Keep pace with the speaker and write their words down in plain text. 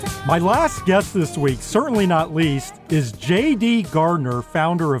My last guest this week, certainly not least, is J.D. Gardner,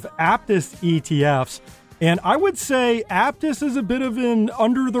 founder of Aptus ETFs. And I would say Aptus is a bit of an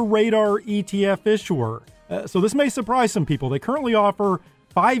under-the-radar ETF issuer. So this may surprise some people. They currently offer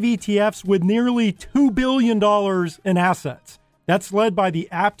 5 ETFs with nearly $2 billion in assets. That's led by the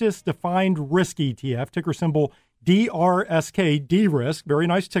Aptus Defined Risk ETF, ticker symbol DRSK, D-Risk. Very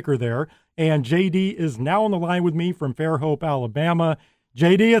nice ticker there. And JD is now on the line with me from Fairhope, Alabama.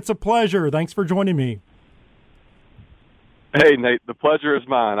 JD, it's a pleasure. Thanks for joining me. Hey, Nate, the pleasure is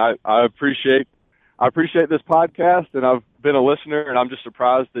mine. I appreciate this podcast, and I've been a listener, and I'm just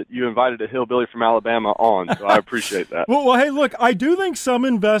surprised that you invited a hillbilly from Alabama on, so I appreciate that. Well, hey, look, I do think some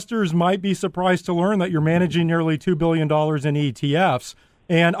investors might be surprised to learn that you're managing nearly $2 billion in ETFs.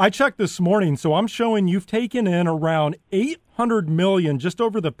 And I checked this morning, so I'm showing you've taken in around $800 million just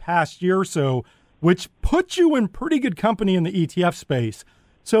over the past year or so, which puts you in pretty good company in the ETF space.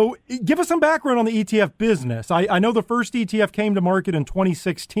 So give us some background on the ETF business. I know the first ETF came to market in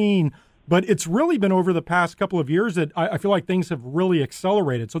 2016, but it's really been over the past couple of years that I feel like things have really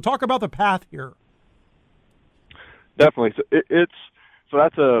accelerated. So talk about the path here. Definitely. So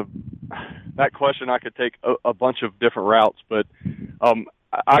that question I could take a bunch of different routes, but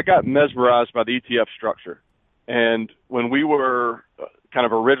I got mesmerized by the ETF structure. And when we were kind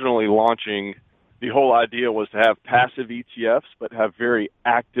of originally launching, the whole idea was to have passive ETFs, but have very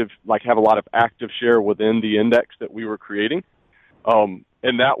active, like have a lot of active share within the index that we were creating.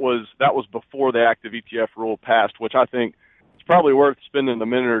 And that was before the active ETF rule passed, which I think it's probably worth spending a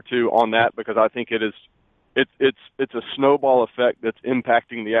minute or two on that, because I think it's a snowball effect that's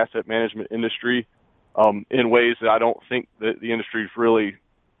impacting the asset management industry in ways that I don't think that the industry is really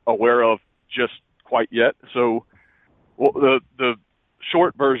aware of just quite yet. So the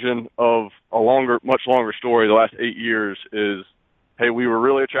short version of a much longer story, the last 8 years, is, hey, we were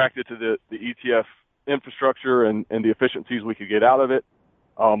really attracted to the ETF infrastructure and the efficiencies we could get out of it.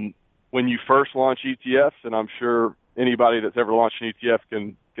 When you first launch ETFs, and I'm sure anybody that's ever launched an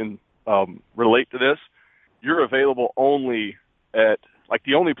ETF can relate to this, you're available only at, like,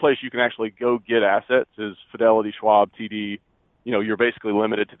 the only place you can actually go get assets is Fidelity, Schwab, TD. You're basically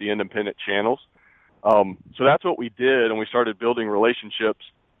limited to the independent channels. So that's what we did, and we started building relationships.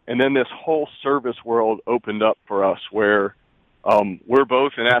 And then this whole service world opened up for us, where we're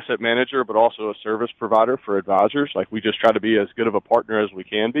both an asset manager, but also a service provider for advisors. Like, we just try to be as good of a partner as we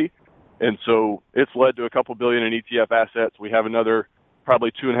can be. And so it's led to a couple billion in ETF assets. We have another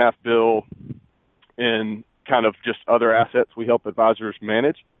probably $2.5 billion in kind of just other assets we help advisors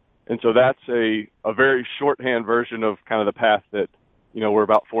manage. And so that's a very shorthand version of kind of the path that, we're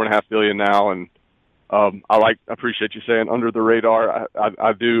about $4.5 billion now. And I appreciate you saying under the radar.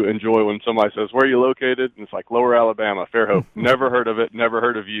 I do enjoy when somebody says, where are you located? And it's like Lower Alabama, Fairhope. Never heard of it. Never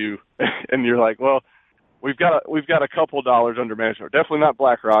heard of you. And you're like, well, we've got a couple dollars under management. Definitely not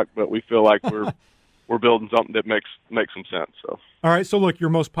BlackRock, but we feel like we're building something that makes some sense. So. All right. So look, your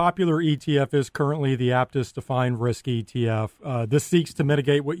most popular ETF is currently the Aptus Defined Risk ETF. This seeks to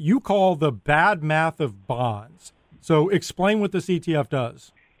mitigate what you call the bad math of bonds. So explain what this ETF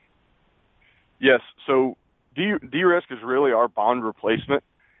does. Yes. So D-Risk is really our bond replacement,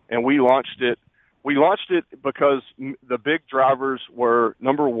 and we launched it. We launched it because the big drivers were,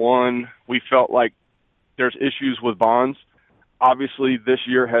 number one, we felt like there's issues with bonds. Obviously, this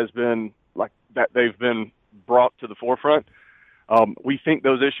year has been like that; they've been brought to the forefront. We think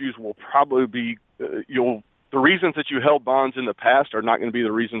those issues will probably be the reasons that you held bonds in the past are not going to be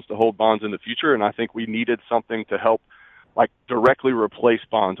the reasons to hold bonds in the future, and I think we needed something to help, like, directly replace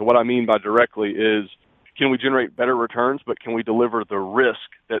bonds. And what I mean by directly is, can we generate better returns, but can we deliver the risk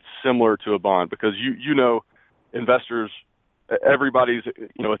that's similar to a bond? Because investors, everybody's,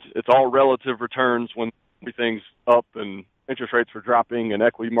 it's all relative returns when everything's up and interest rates are dropping and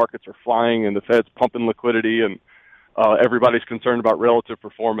equity markets are flying and the Fed's pumping liquidity, and everybody's concerned about relative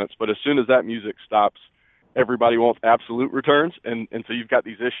performance. But as soon as that music stops, everybody wants absolute returns. And so you've got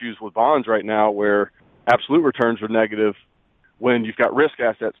these issues with bonds right now where absolute returns are negative when you've got risk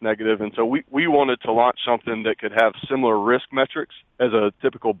assets negative. And so we wanted to launch something that could have similar risk metrics as a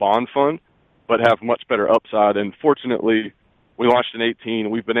typical bond fund, but have much better upside. And fortunately, we launched in 2018.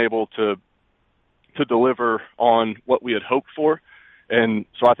 We've been able to deliver on what we had hoped for. And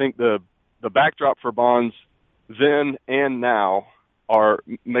so I think the backdrop for bonds then and now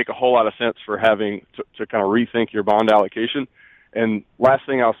make a whole lot of sense for having to kind of rethink your bond allocation. And last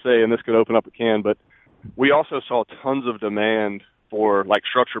thing I'll say, and this could open up a can, but we also saw tons of demand for, like,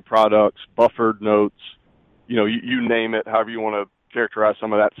 structured products, buffered notes, you name it, however you want to characterize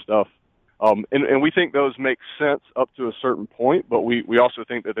some of that stuff. And we think those make sense up to a certain point, but we also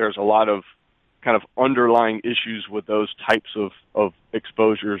think that there's a lot of kind of underlying issues with those types of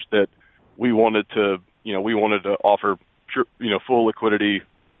exposures that we wanted to offer pure, full liquidity,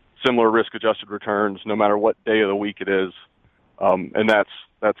 similar risk-adjusted returns, no matter what day of the week it is. And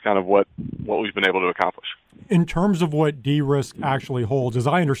that's kind of what we've been able to accomplish. In terms of what de-risk actually holds, as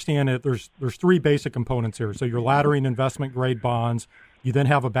I understand it, there's three basic components here. So you're laddering investment-grade bonds. You then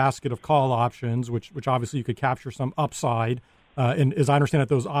have a basket of call options, which obviously you could capture some upside. And as I understand it,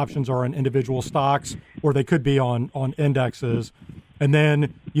 those options are in individual stocks, or they could be on indexes. And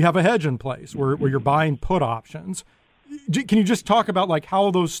then you have a hedge in place where you're buying put options. Can you just talk about like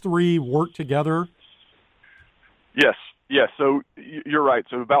how those three work together? Yes. So you're right.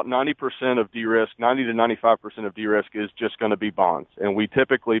 So about 90% of de-risk, 90 to 95% of de-risk is just going to be bonds. And we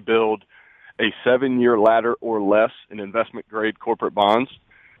typically build a 7-year ladder or less in investment-grade corporate bonds.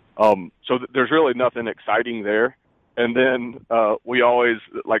 So there's really nothing exciting there. And then we always,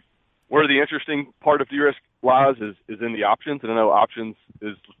 like, where the interesting part of de-risk lies is in the options. And I know options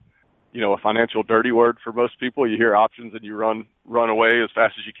is, a financial dirty word for most people. You hear options and you run away as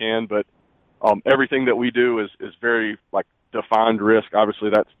fast as you can. But everything that we do is very, like, defined risk. Obviously,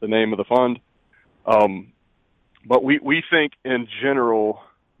 that's the name of the fund. But we think in general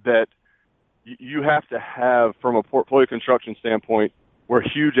that you have to have, from a portfolio construction standpoint, we're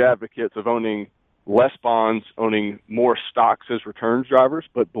huge advocates of owning less bonds, owning more stocks as returns drivers,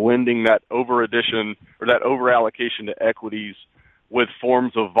 but blending that over addition or that over allocation to equities with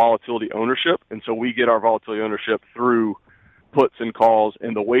forms of volatility ownership. And so we get our volatility ownership through puts and calls,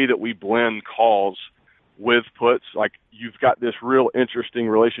 and the way that we blend calls with puts, like you've got this real interesting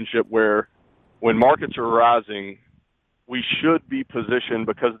relationship where when markets are rising, we should be positioned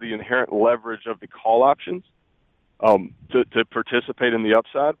because of the inherent leverage of the call options to participate in the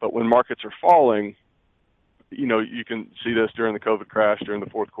upside. But when markets are falling, you can see this during the COVID crash during the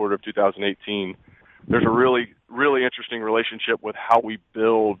fourth quarter of 2018. There's a really, really interesting relationship with how we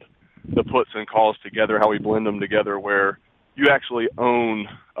build the puts and calls together, how we blend them together, where you actually own,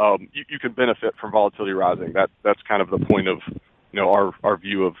 you can benefit from volatility rising. That's kind of the point of, our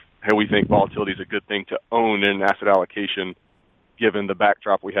view of how we think volatility is a good thing to own in asset allocation, given the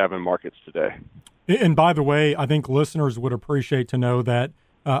backdrop we have in markets today. And by the way, I think listeners would appreciate to know that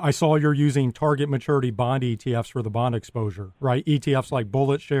I saw you're using target maturity bond ETFs for the bond exposure, right? ETFs like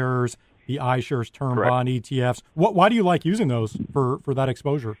bullet shares, the iShares term Correct. Bond ETFs. Why do you like using those for that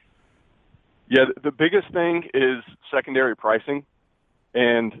exposure? Yeah, the biggest thing is secondary pricing,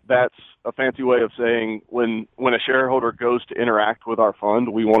 and that's a fancy way of saying when a shareholder goes to interact with our fund,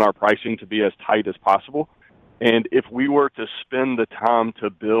 we want our pricing to be as tight as possible. And if we were to spend the time to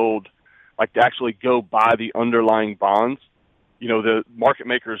build, like to actually go buy the underlying bonds, the market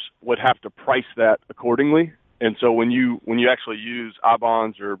makers would have to price that accordingly. And so when you actually use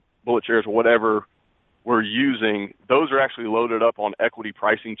I-bonds or bullet shares or whatever we're using, those are actually loaded up on equity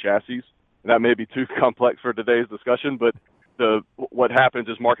pricing chassis. That may be too complex for today's discussion, but what happens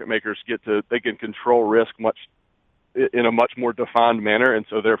is market makers they can control risk in a much more defined manner, and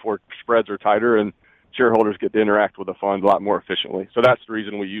so therefore spreads are tighter and shareholders get to interact with the fund a lot more efficiently. So that's the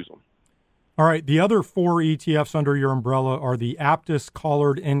reason we use them. All right. The other 4 ETFs under your umbrella are the Aptus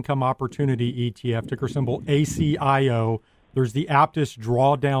Collared Income Opportunity ETF, ticker symbol ACIO. There's the Aptus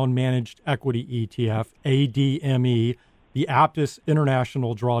Drawdown Managed Equity ETF, ADME, the Aptus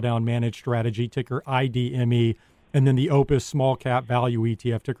International Drawdown Managed Strategy, ticker IDME, and then the Opus Small Cap Value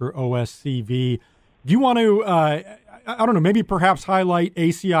ETF, ticker OSCV. Do you want to, I don't know, maybe perhaps highlight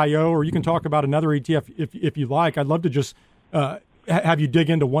ACIO, or you can talk about another ETF if you like. I'd love to just have you dig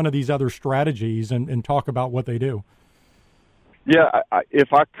into one of these other strategies and talk about what they do. Yeah,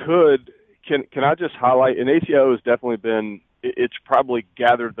 if I could, can I just highlight, and ACIO has definitely it's probably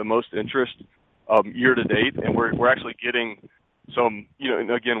gathered the most interest year to date, and we're actually getting some,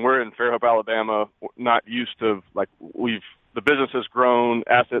 and again, we're in Fairhope, Alabama, not used to, the business has grown,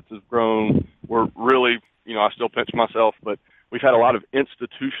 assets have grown. We're really, I still pinch myself, but we've had a lot of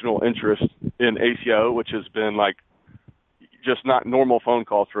institutional interest in ACIO, which has been just not normal phone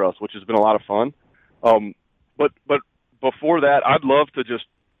calls for us, which has been a lot of fun. But before that, I'd love to just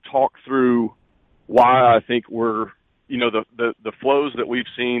talk through why I think we're, the flows that we've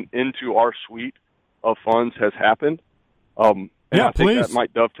seen into our suite of funds has happened. And I think that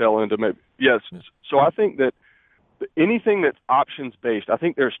might dovetail into maybe, yes. So I think that anything that's options based, I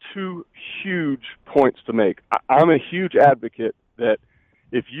think there's 2 huge points to make. I'm a huge advocate that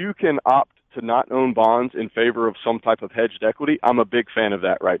if you can opt to not own bonds in favor of some type of hedged equity, I'm a big fan of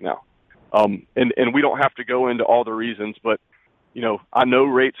that right now. And we don't have to go into all the reasons, but I know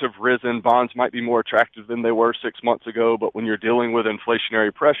rates have risen. Bonds might be more attractive than they were 6 months ago, but when you're dealing with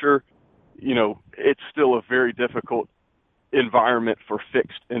inflationary pressure, it's still a very difficult environment for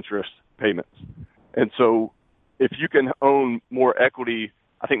fixed interest payments. And so if you can own more equity,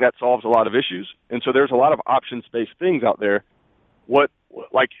 I think that solves a lot of issues. And so there's a lot of options-based things out there. We're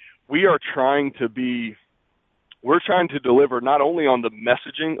trying to deliver not only on the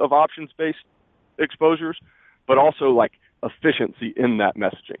messaging of options-based exposures, but also efficiency in that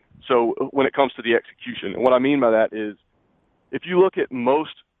messaging. So when it comes to the execution, and what I mean by that is if you look at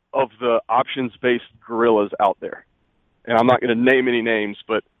most of the options-based gorillas out there, and I'm not going to name any names,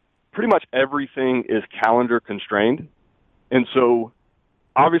 but pretty much everything is calendar constrained. And so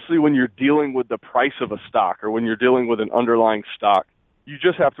obviously when you're dealing with the price of a stock or when you're dealing with an underlying stock, you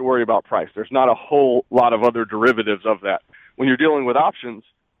just have to worry about price. There's not a whole lot of other derivatives of that. When you're dealing with options,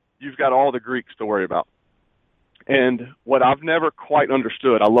 you've got all the Greeks to worry about. And what I've never quite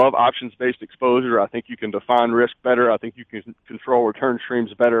understood, I love options-based exposure. I think you can define risk better. I think you can control return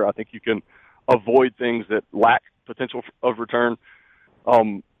streams better. I think you can avoid things that lack potential of return.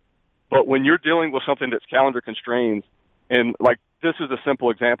 But when you're dealing with something that's calendar constrained, and this is a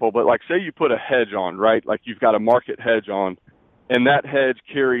simple example, but say you put a hedge on, right? You've got a market hedge on, and that hedge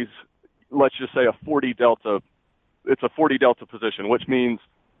carries, let's just say, a 40 delta. It's a 40 delta position, which means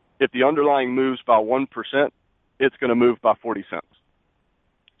if the underlying moves by 1%, it's going to move by 40 cents.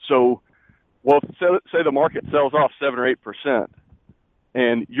 So, say the market sells off 7 or 8%,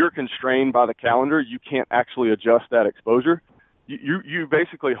 and you're constrained by the calendar, you can't actually adjust that exposure. You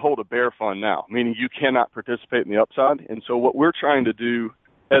basically hold a bear fund now, meaning you cannot participate in the upside. And so what we're trying to do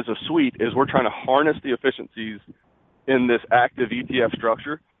as a suite is we're trying to harness the efficiencies in this active ETF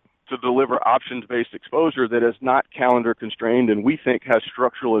structure to deliver options-based exposure that is not calendar constrained and we think has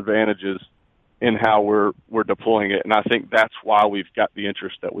structural advantages in how we're deploying it. And I think that's why we've got the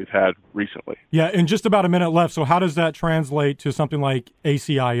interest that we've had recently. Yeah, and just about a minute left. So how does that translate to something like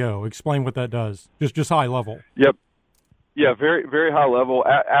ACIO? Explain what that does, just high level. Yep. Yeah, very, very high level.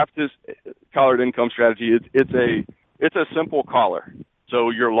 Aptus collared income strategy, it's a simple collar. So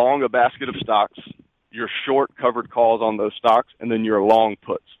you're long a basket of stocks, you're short covered calls on those stocks, and then you're long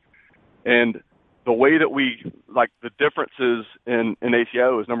puts. And the way that the differences in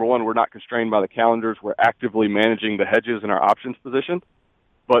ACIO is, number one, we're not constrained by the calendars. We're actively managing the hedges in our options position.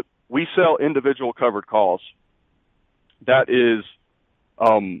 But we sell individual covered calls. That is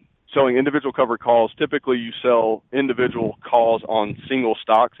selling individual covered calls. Typically, you sell individual calls on single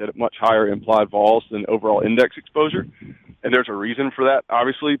stocks at much higher implied vols than overall index exposure. And there's a reason for that,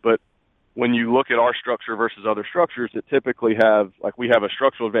 obviously. But when you look at our structure versus other structures that typically we have a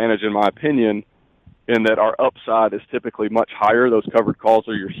structural advantage, in my opinion, in that our upside is typically much higher. Those covered calls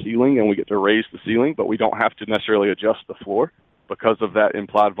are your ceiling, and we get to raise the ceiling, but we don't have to necessarily adjust the floor because of that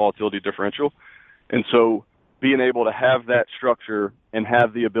implied volatility differential. And so being able to have that structure and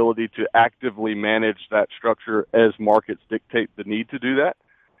have the ability to actively manage that structure as markets dictate the need to do that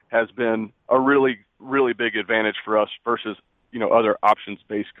has been a really, really big advantage for us versus, other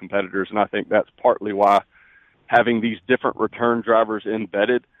options-based competitors. And I think that's partly why having these different return drivers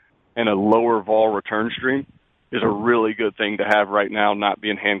embedded and a lower vol return stream is a really good thing to have right now, not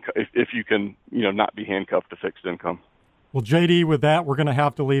being handcuffed, if you can, not be handcuffed to fixed income. Well, JD, with that, we're going to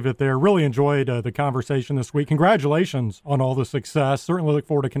have to leave it there. Really enjoyed the conversation this week. Congratulations on all the success. Certainly look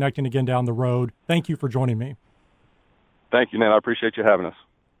forward to connecting again down the road. Thank you for joining me. Thank you, Nat. I appreciate you having us.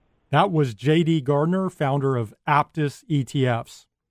 That was JD Gardner, founder of Aptus ETFs.